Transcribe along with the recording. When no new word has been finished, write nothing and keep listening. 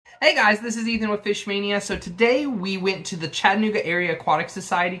Hey guys, this is Ethan with Fishmania. So today we went to the Chattanooga Area Aquatic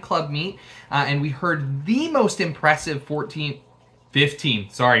Society Club meet and we heard the most impressive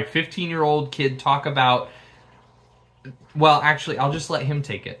 15-year-old kid talk about, well, actually, I'll just let him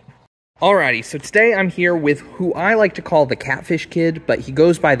take it. Alrighty, so today I'm here with who I like to call the Catfish Kid, but he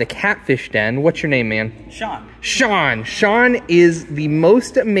goes by the Catfish Den. What's your name, man? Sean. Sean. Sean is the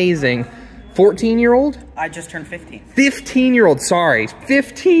most amazing 14-year-old? I just turned 15. 15-year-old, sorry.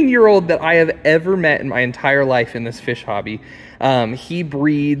 15-year-old that I have ever met in my entire life in this fish hobby. He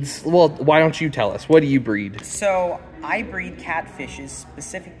breeds, well, why don't you tell us? What do you breed? So, I breed catfishes,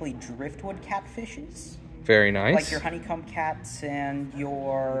 specifically driftwood catfishes. Very nice. Like your honeycomb cats and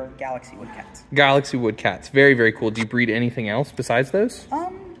your galaxy wood cats. Galaxy wood cats. Very, very cool. Do you breed anything else besides those?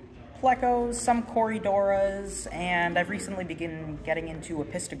 Plecos, some Corridoras, and I've recently begun getting into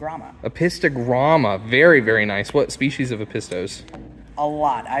Apistogramma. Apistogramma. Very, very nice. What species of Apistos? A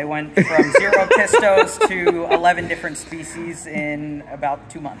lot. I went from 0 Pistos to 11 different species in about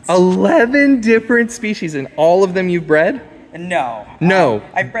 2 months. 11 different species, and all of them you've bred? No. No.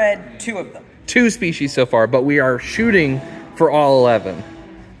 I've bred 2 of them. 2 species so far, but we are shooting for all 11.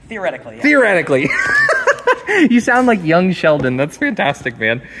 Theoretically. Yeah. Theoretically. You sound like young Sheldon. That's fantastic,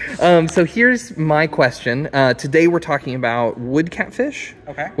 man. So here's my question. Today we're talking about wood catfish.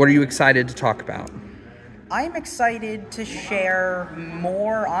 Okay. What are you excited to talk about? I'm excited to share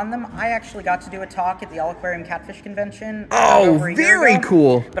more on them. I actually got to do a talk at the Aquarium Catfish Convention. Oh, very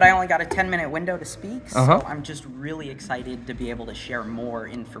cool. But I only got a 10-minute window to speak, so I'm just really excited to be able to share more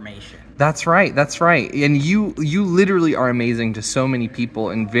information. That's right, that's right. And you literally are amazing to so many people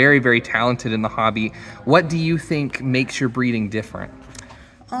and very, very talented in the hobby. What do you think makes your breeding different?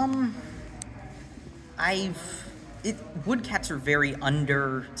 Wood cats are very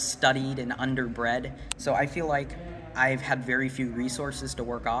understudied and underbred, so I feel like I've had very few resources to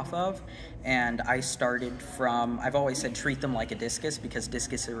work off of, and I started from, I've always said treat them like a discus, because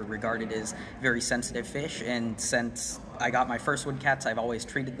discus are regarded as very sensitive fish, and since I got my first wood cats, I've always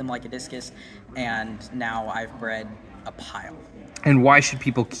treated them like a discus, and now I've bred a pile. And why should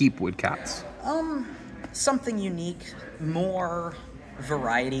people keep wood cats? Something unique, more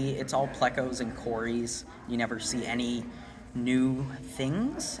variety. It's all plecos and cories. You never see any new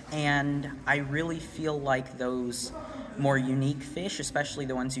things, and I really feel like those more unique fish, especially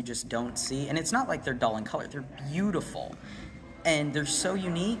the ones you just don't see, and it's not like they're dull in color, they're beautiful, and they're so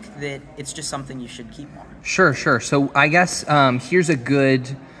unique that it's just something you should keep more. Sure. So I guess here's a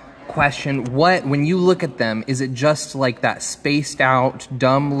good question. When you look at them, is it just like that spaced out,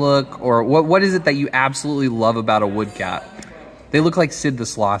 dumb look, or what is it that you absolutely love about a wood cat? They look like Sid the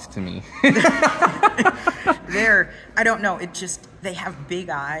Sloth to me. I don't know, they have big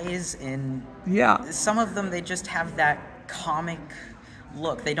eyes, and some of them, they just have that comic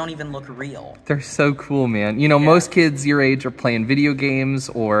look. They don't even look real. They're so cool, man. You know, most kids your age are playing video games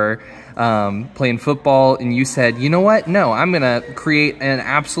or playing football, and you said, you know what? No, I'm going to create an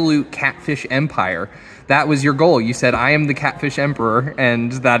absolute catfish empire. That was your goal. You said, I am the catfish emperor,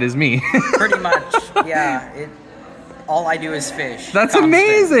 and that is me. Pretty much, yeah. All I do is fish. That's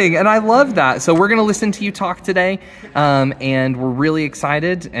amazing, and I love that. So we're going to listen to you talk today, and we're really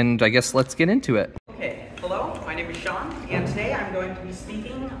excited, and I guess let's get into it. Okay, hello, my name is Sean, and today I'm going to be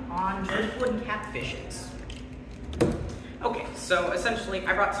speaking on driftwood catfishes. Okay, so essentially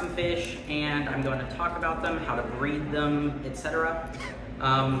I brought some fish, and I'm going to talk about them, how to breed them, etc.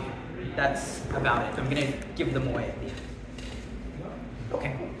 That's about it. I'm going to give them away at the end.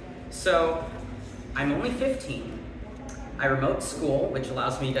 Okay, so I'm only 15. I remote school, which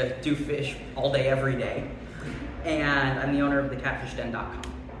allows me to do fish all day, every day. And I'm the owner of the catfishden.com.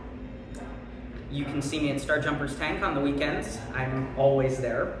 You can see me at Star Jumper's Tank on the weekends. I'm always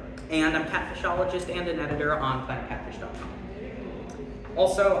there. And I'm a catfishologist and an editor on planetcatfish.com.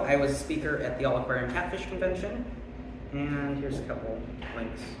 Also, I was a speaker at the All Aquarium Catfish Convention. And here's a couple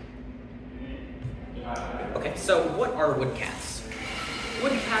links. Okay, so what are wood cats?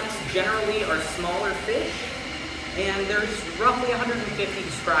 Wood cats generally are smaller fish, and there's roughly 150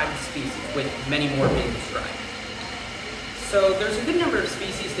 described species, with many more being described. So there's a good number of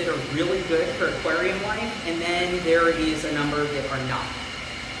species that are really good for aquarium life, and then there is a number that are not.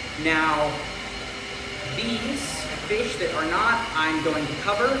 Now, these fish that are not, I'm going to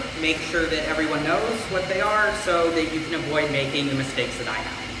cover, make sure that everyone knows what they are, so that you can avoid making the mistakes that I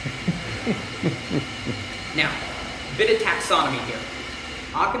have. Now, a bit of taxonomy here.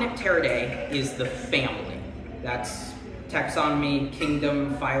 Aconopteridae is the family. That's taxonomy,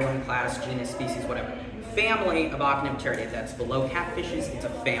 kingdom, phylum, class, genus, species, whatever. Family of Aconopteridae, that's below catfishes, it's a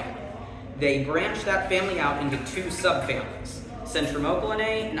family. They branch that family out into 2 subfamilies.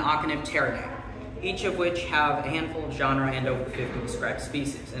 Centromocolinae, and Aconipteridae, each of which have a handful of genera and over 50 described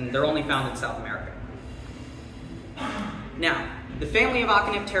species, and they're only found in South America. Now, the family of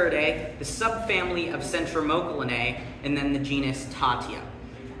Aconipteridae, the subfamily of Centromocolinae, and then the genus Tatia.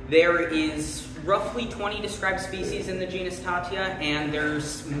 There is roughly 20 described species in the genus Tatia, and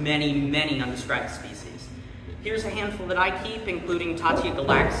there's many, many undescribed species. Here's a handful that I keep, including Tatia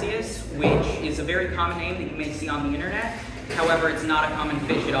galaxius, which is a very common name that you may see on the internet. However, it's not a common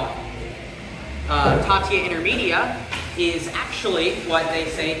fish at all. Tatia intermedia is actually what they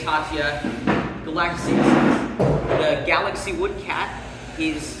say Tatia galaxius is. The galaxy woodcat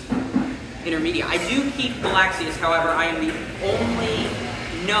is intermedia. I do keep galaxius, however, I am the only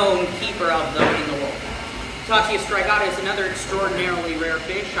known keeper of them in the world. Tatia strigata is another extraordinarily rare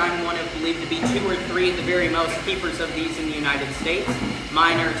fish. I'm one of believed to be 2 or 3 at the very most keepers of these in the United States.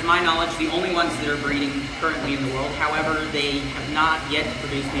 Mine are, to my knowledge, the only ones that are breeding currently in the world. However, they have not yet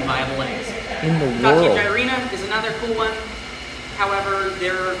produced any viable eggs. In the Tatia world? gyrina is another cool one. However,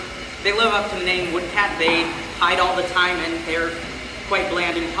 they live up to the name woodcat. They hide all the time and they're quite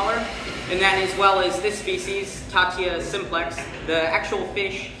bland in color. And then as well as this species, Tatia simplex, the actual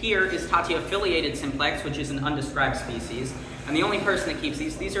fish here is Tatia affiliated simplex, which is an undescribed species. And the only person that keeps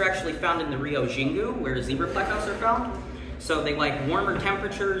these are actually found in the Rio Xingu, where zebra plecos are found. So they like warmer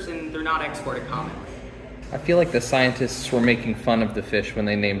temperatures and they're not exported commonly. I feel like the scientists were making fun of the fish when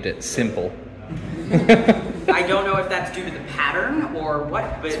they named it Simple. I don't know if that's due to the pattern or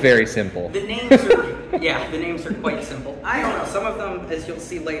what, but It's very simple. the names are, yeah, the names are quite simple. I don't know, some of them, as you'll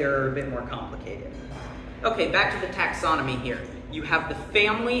see later, are a bit more complicated. Okay, back to the taxonomy here. You have the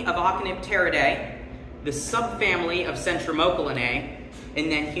family of Aconipteridae, the subfamily of Centromocolinae, and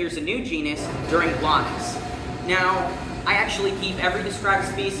then here's a new genus, Duringlanus. Now, I actually keep every described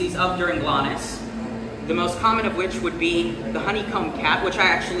species of Duringlanus, the most common of which would be the honeycomb cat, which I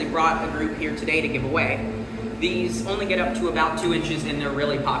actually brought a group here today to give away. These only get up to about 2 inches and they're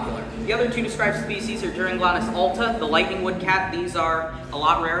really popular. The other 2 described species are Duringlanus alta, the lightning wood cat. These are a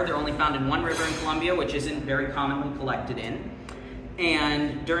lot rarer. They're only found in one river in Colombia, which isn't very commonly collected in.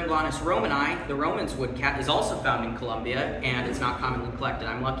 And Duringlanus romani, the Roman's wood cat, is also found in Colombia and it's not commonly collected.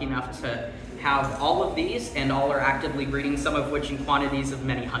 I'm lucky enough to have all of these and all are actively breeding, some of which in quantities of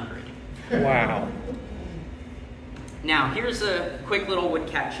many hundred. Wow. Now, here's a quick little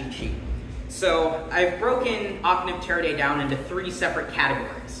woodcat cheat sheet. So, I've broken Aconipteridae down into 3 separate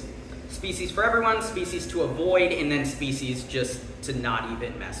categories. Species for everyone, species to avoid, and then species just to not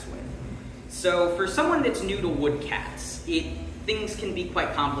even mess with. So, for someone that's new to woodcats, things can be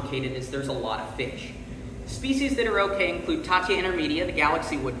quite complicated as there's a lot of fish. Species that are okay include Tatia intermedia, the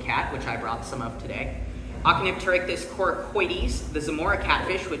galaxy woodcat, which I brought some of today. Aconipterictis coracoides, the Zamora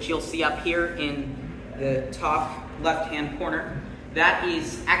catfish, which you'll see up here in the top left-hand corner. That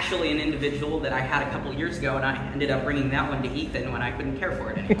is actually an individual that I had a couple years ago, and I ended up bringing that one to Ethan when I couldn't care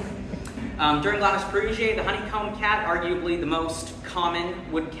for it anymore. Duringlanus perugiae, the honeycomb cat, arguably the most common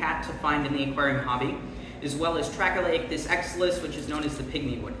wood cat to find in the aquarium hobby, as well as Trachylaictis exilis, which is known as the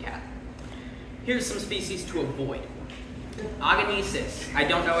pygmy wood cat. Here's some species to avoid. Agonesis. I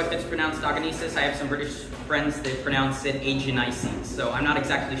don't know if it's pronounced Agonesis. I have some British friends that pronounce it Aeginesis, so I'm not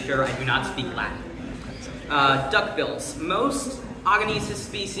exactly sure. I do not speak Latin. Duckbills. Most Agonesis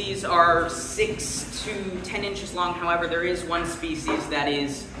species are 6 to 10 inches long. However, there is one species that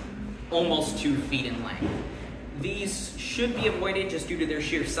is almost 2 feet in length. These should be avoided just due to their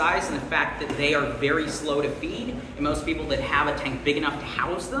sheer size and the fact that they are very slow to feed. And most people that have a tank big enough to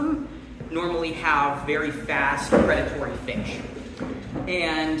house them normally have very fast predatory fish.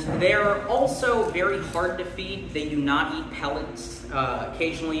 And they're also very hard to feed. They do not eat pellets.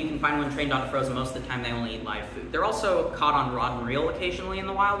 Occasionally you can find one trained on frozen. Most of the time they only eat live food. They're also caught on rod and reel occasionally in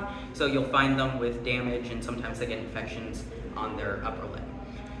the wild, so you'll find them with damage and sometimes they get infections on their upper lip.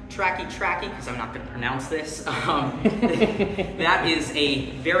 Trachy, because I'm not going to pronounce this, that is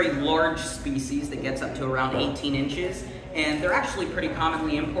a very large species that gets up to around 18 inches. And they're actually pretty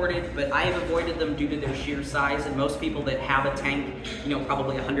commonly imported, but I have avoided them due to their sheer size, and most people that have a tank,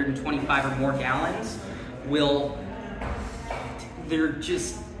 probably 125 or more gallons,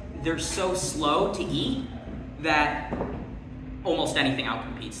 they're so slow to eat that almost anything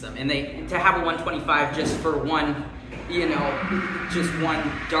outcompetes them. And to have a 125 just for one, just one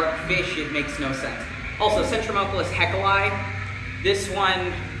dark fish, it makes no sense. Also, Centromocolus heckelii,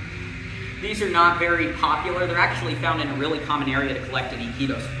 these are not very popular. They're actually found in a really common area to collect in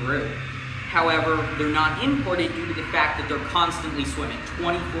Iquitos, Peru. However, they're not imported due to the fact that they're constantly swimming.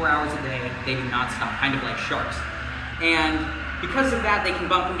 24 hours a day, they do not stop, kind of like sharks. And Because of that, they can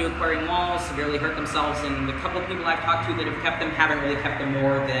bump into aquarium walls, severely hurt themselves, and the couple of people I've talked to that have kept them haven't really kept them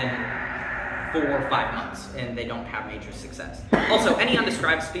more than 4 or 5 months, and they don't have major success. Also, any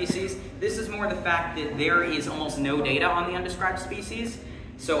undescribed species, this is more the fact that there is almost no data on the undescribed species,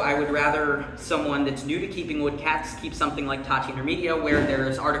 so I would rather someone that's new to keeping wood cats keep something like Tati intermedia, where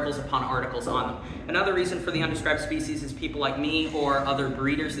there's articles upon articles on them. Another reason for the undescribed species is people like me or other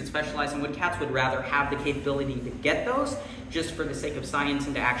breeders that specialize in wood cats would rather have the capability to get those just for the sake of science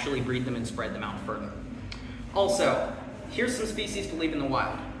and to actually breed them and spread them out further. Also, here's some species to leave in the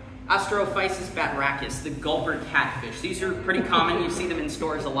wild. Astrophysis batrachus, the gulper catfish. These are pretty common, you see them in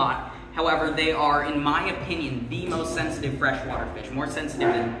stores a lot. However, they are, in my opinion, the most sensitive freshwater fish. More sensitive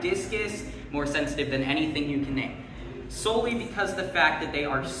than discus, more sensitive than anything you can name. Solely because of the fact that they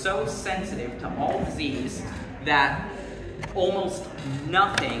are so sensitive to all disease that almost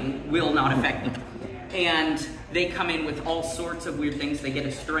nothing will not affect them. And they come in with all sorts of weird things. They get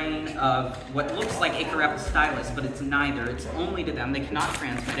a strain of what looks like Acarapis stylus, but it's neither. It's only to them. They cannot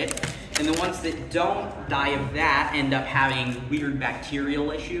transmit it. And the ones that don't die of that end up having weird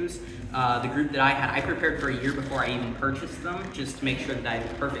bacterial issues. The group that I had, I prepared for a year before I even purchased them, just to make sure that I had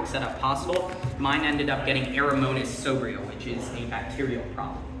the perfect setup possible. Mine ended up getting Aeromonas sobrio, which is a bacterial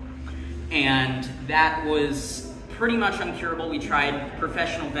problem. And that was pretty much uncurable. We tried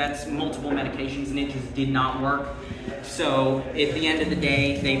professional vets, multiple medications, and it just did not work. So at the end of the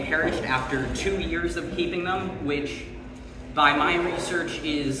day, they perished after 2 years of keeping them, which by my research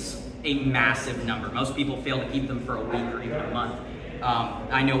is a massive number. Most people fail to keep them for a week or even a month.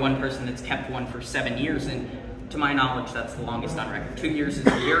 I know one person that's kept one for 7 years, and to my knowledge, that's the longest on record. 2 years is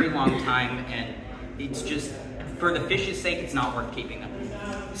a very long time, and it's just, for the fish's sake, it's not worth keeping them.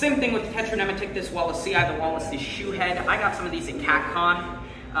 Same thing with Tetranematectus wallacei, the Wallace's shoehead. I got some of these at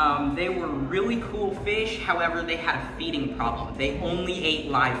CatCon. They were really cool fish, however, they had a feeding problem. They only ate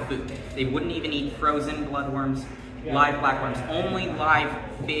live food. They wouldn't even eat frozen bloodworms, live blackworms, only live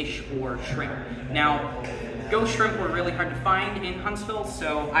fish or shrimp. Now, ghost shrimp were really hard to find in Huntsville,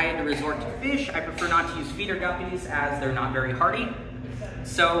 so I had to resort to fish. I prefer not to use feeder guppies as they're not very hardy.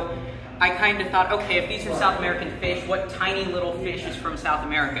 So I kind of thought, okay, if these are South American fish, what tiny little fish is from South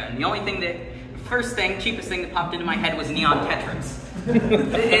America? And the only thing cheapest thing that popped into my head was neon tetras.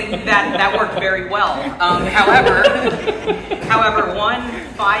 And that worked very well. However, one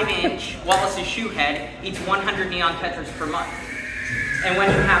 5-inch Wallace's shoehead eats 100 neon tetras per month. And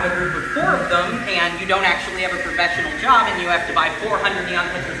when you have a group of 4 of them, and you don't actually have a professional job, and you have to buy 400 neon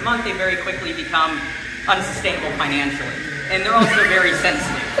tetras a month, they very quickly become unsustainable financially. And they're also very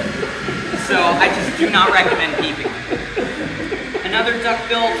sensitive. So I just do not recommend keeping them. Another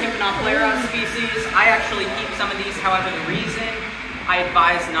duckbill Tympanoplera species, I actually keep some of these. However, the reason I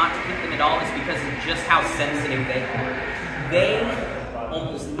advise not to keep them at all is because of just how sensitive they are. They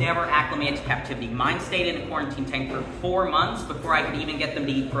almost never acclimate to captivity. Mine stayed in a quarantine tank for 4 months before I could even get them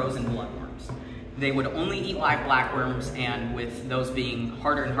to eat frozen bloodworms. They would only eat live blackworms, and with those being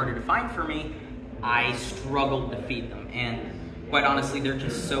harder and harder to find for me, I struggled to feed them. And quite honestly, they're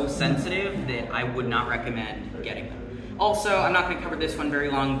just so sensitive that I would not recommend getting them. Also, I'm not going to cover this one very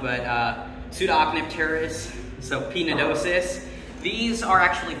long, but Pseudoocnipteris, so P. nodosus. These are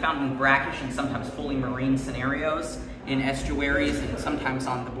actually found in brackish and sometimes fully marine scenarios in estuaries and sometimes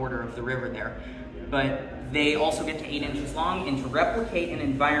on the border of the river there. But they also get to 8 inches long, and to replicate an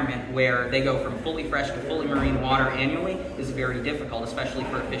environment where they go from fully fresh to fully marine water annually is very difficult, especially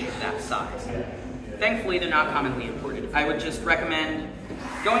for a fish of that size. Thankfully, they're not commonly imported. I would just recommend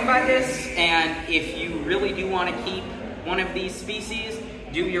going by this, and if you really do want to keep one of these species,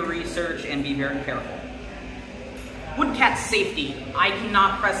 do your research and be very careful. Wood cat safety. I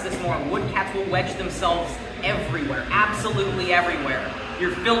cannot press this more. Wood cats will wedge themselves everywhere, absolutely everywhere.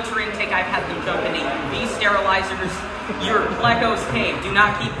 Your filter intake, I've had them jump into UV sterilizers. Your plecos cave. Do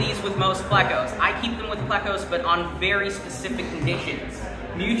not keep these with most plecos. I keep them with plecos, but on very specific conditions.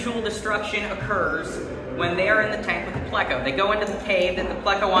 Mutual destruction occurs when they are in the tank with the pleco. They go into the cave that the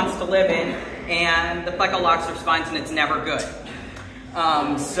pleco wants to live in, and the pleco locks their spines, and it's never good.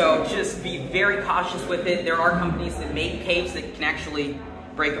 So just be very cautious with it. There are companies that make caves that can actually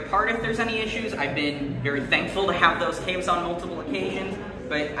break apart if there's any issues. I've been very thankful to have those caves on multiple occasions,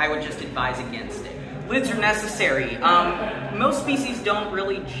 but I would just advise against it. Lids are necessary. Most species don't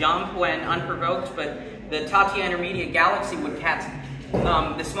really jump when unprovoked, but the Tatia intermedia galaxy wood cats,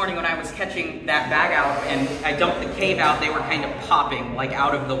 this morning when I was catching that bag out and I dumped the cave out, they were kind of popping, like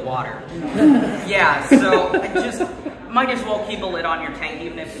out of the water. Yeah, so I just might as well keep a lid on your tank,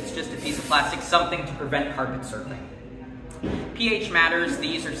 even if it's just a piece of plastic, something to prevent carpet surfing. pH matters.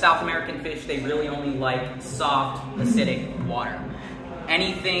 These are South American fish. They really only like soft, acidic water.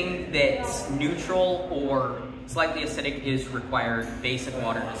 Anything that's neutral or slightly acidic is required. Basic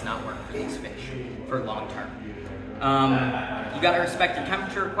water does not work for these fish for long term. You gotta respect your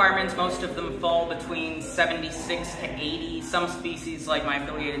temperature requirements. Most of them fall between 76 to 80. Some species, like my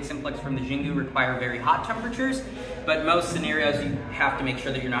affiliated simplex from the Jingu, require very hot temperatures, but most scenarios you have to make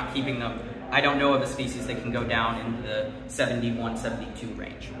sure that you're not keeping them. I don't know of a species that can go down into the 71, 72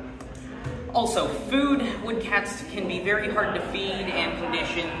 range. Also, food, woodcats can be very hard to feed and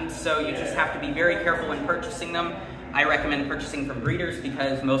condition, so you just have to be very careful when purchasing them. I recommend purchasing from breeders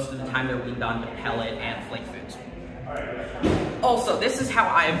because most of the time they're weaned on to pellet and flake foods. Also, this is how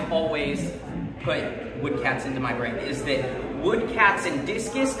I've always put woodcats into my brain, is that woodcats and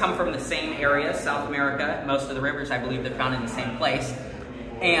discus come from the same area, South America. Most of the rivers, I believe, they're found in the same place.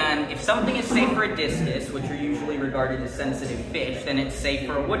 And if something is safe for a discus, which are usually regarded as sensitive fish, then it's safe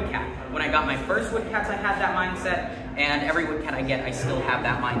for a woodcat. When I got my first woodcats, I had that mindset, and every woodcat I get, I still have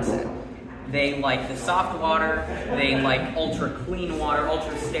that mindset. They like the soft water, they like ultra clean water,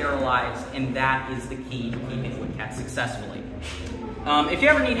 ultra sterilized, and that is the key to keeping woodcats successfully. If you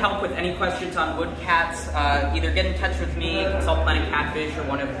ever need help with any questions on woodcats, either get in touch with me, consult Planet Catfish, or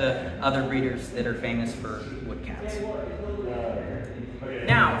one of the other breeders that are famous for woodcats.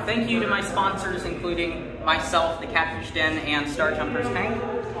 Now, thank you to my sponsors, including myself, the Catfish Den, and Star Jumper's Tank.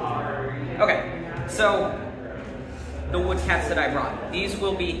 Okay, so the woodcats that I brought. These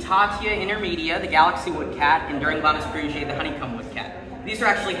will be Tatia intermedia, the Galaxy woodcat, and Duringlanus bruget, the honeycomb woodcat. These are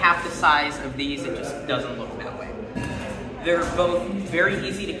actually half the size of these, it just doesn't look that way. They're both very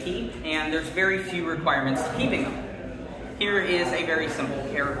easy to keep, and there's very few requirements to keeping them. Here is a very simple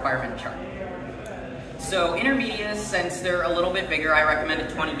care requirement chart. So intermediates, since they're a little bit bigger, I recommend a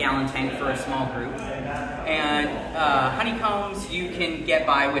 20-gallon tank for a small group. And honeycombs, you can get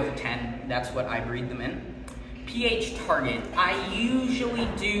by with a 10. That's what I breed them in. pH target, I usually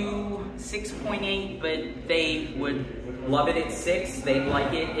do 6.8, but they would love it at 6. They'd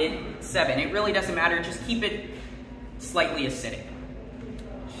like it at 7. It really doesn't matter. Just keep it slightly acidic.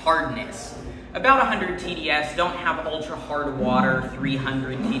 Hardness. About 100 TDS, don't have ultra hard water,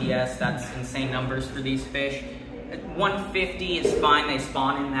 300 TDS, that's insane numbers for these fish. 150 is fine, they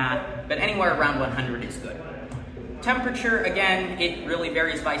spawn in that, but anywhere around 100 is good. Temperature, again, it really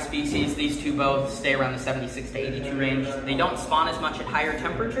varies by species. These two both stay around the 76 to 82 range. They don't spawn as much at higher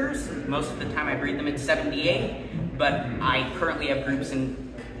temperatures. Most of the time I breed them at 78, but I currently have groups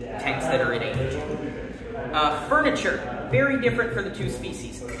in tanks that are at 82. Furniture, very different for the two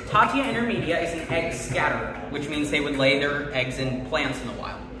species. Tatia intermedia is an egg scatterer, which means they would lay their eggs in plants in the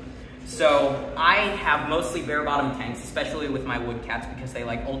wild. So I have mostly bare bottom tanks, especially with my woodcats, because they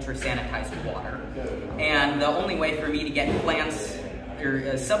like ultra sanitized water. And the only way for me to get plants or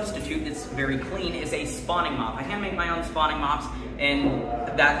a substitute that's very clean is a spawning mop. I hand make my own spawning mops, and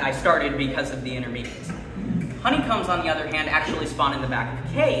that I started because of the intermediates. Honeycombs, on the other hand, actually spawn in the back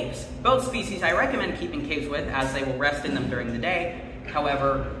of caves. Both species I recommend keeping caves with, as they will rest in them during the day.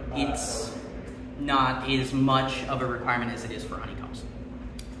 However, it's not as much of a requirement as it is for honeycombs.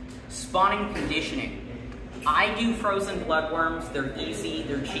 Spawning conditioning. I do frozen bloodworms. They're easy,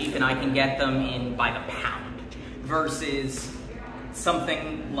 they're cheap, and I can get them in by the pound. Versus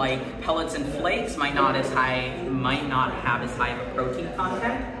something like pellets and flakes might not have as high of a protein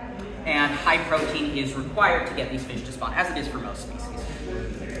content. And high protein is required to get these fish to spawn, as it is for most species.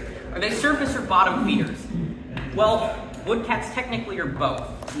 Are they surface or bottom feeders? Well, woodcats technically are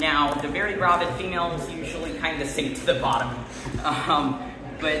both. Now, the variegated females usually kind of sink to the bottom,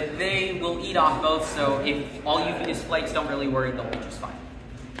 but they will eat off both, so if all you feed is flakes, don't really worry, they'll be just fine.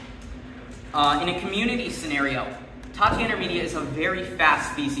 In a community scenario, Tatia intermedia is a very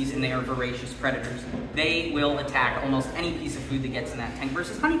fast species and they are voracious predators. They will attack almost any piece of food that gets in that tank,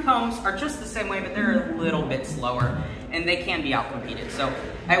 versus honeycombs are just the same way, but they're a little bit slower and they can be outcompeted. So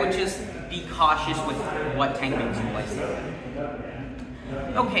I would just be cautious with what tank mix you place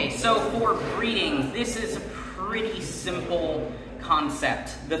them. Okay, so for breeding, this is a pretty simple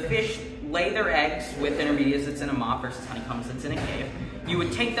concept. The fish lay their eggs with intermediates that's in a mop versus honeycombs that's in a cave. You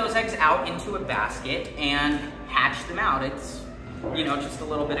would take those eggs out into a basket and hatch them out. It's, you know, just a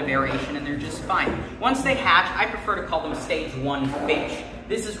little bit of aeration and they're just fine. Once they hatch, I prefer to call them stage 1 fish.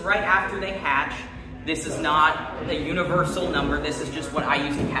 This is right after they hatch. This is not a universal number. This is just what I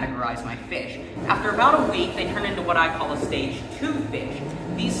use to categorize my fish. After about a week, they turn into what I call a stage 2 fish.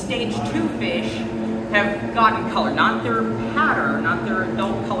 These stage 2 fish have gotten color, not their pattern, not their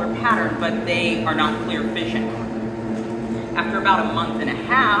adult color pattern, but they are not clear fish anymore. After about a month and a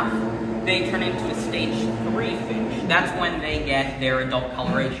half, they turn into a stage 3 fish. That's when they get their adult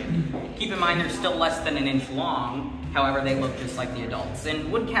coloration. Keep in mind they're still less than an inch long, however they look just like the adults.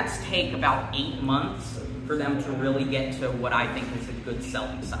 And woodcats take about 8 months for them to really get to what I think is a good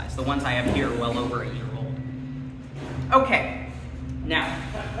selling size. The ones I have here are well over a year old. Okay, now,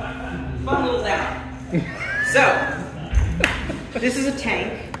 fun little demo. So, this is a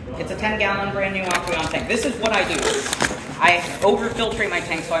tank. It's a 10-gallon brand new aquarium tank. This is what I do. I over-filtrate my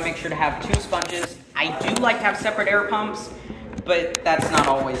tank, so I make sure to have 2 sponges. I do like to have separate air pumps, but that's not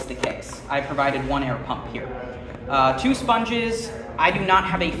always the case. I provided 1 air pump here. 2 sponges. I do not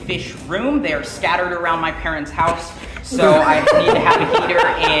have a fish room. They are scattered around my parents' house, so I need to have a heater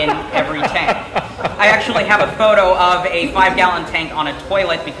in every tank. I actually have a photo of a 5-gallon tank on a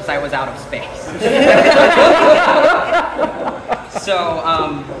toilet because I was out of space.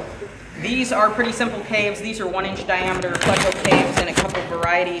 So, these are pretty simple caves. These are 1-inch diameter pleco caves in a couple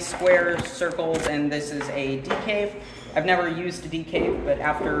varieties, squares, circles, and this is a D cave. I've never used a D cave, but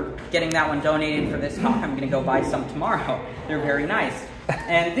after getting that one donated for this talk, I'm going to go buy some tomorrow. They're very nice.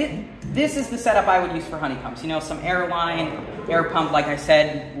 And this is the setup I would use for honeycombs. You know, some air line, air pump, like I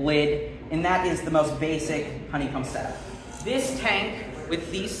said, lid, and that is the most basic honeycomb setup. This tank with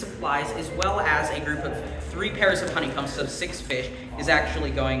these supplies, as well as a group of 3 pairs of honeycombs, so 6 fish, is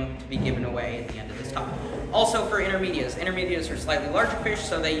actually going to be given away at the end of this talk. Also for intermediates. Intermediates are slightly larger fish,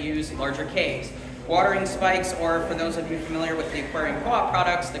 so they use larger caves. Watering spikes, or for those of you familiar with the aquarium co-op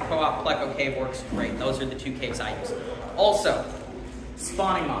products, the co-op pleco cave works great. Those are the 2 caves I use. Also,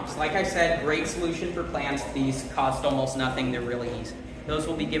 spawning mops. Like I said, great solution for plants. These cost almost nothing. They're really easy. Those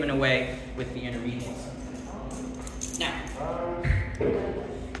will be given away with the intermediates. Now,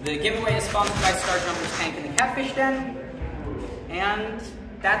 the giveaway is sponsored by Star Jumper's Tank in the Catfish Den, and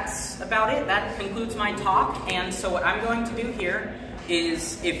that's about it. That concludes my talk, and so what I'm going to do here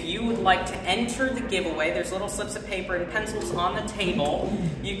is, if you would like to enter the giveaway, there's little slips of paper and pencils on the table.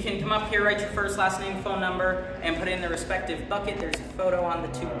 You can come up here, write your first, last name, phone number, and put it in the respective bucket. There's a photo on the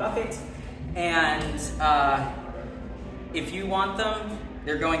 2 buckets, and if you want them,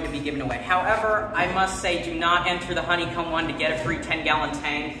 they're going to be given away. However, I must say, do not enter the honeycomb one to get a free 10-gallon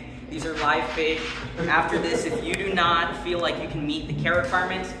tank. These are live fish. After this, if you do not feel like you can meet the care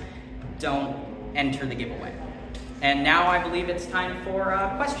requirements, don't enter the giveaway. And now I believe it's time for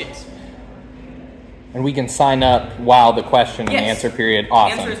questions. And we can sign up while the question and answer period.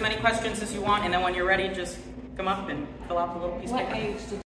 Awesome. Answer as many questions as you want, and then when you're ready, just come up and fill out the little piece of paper.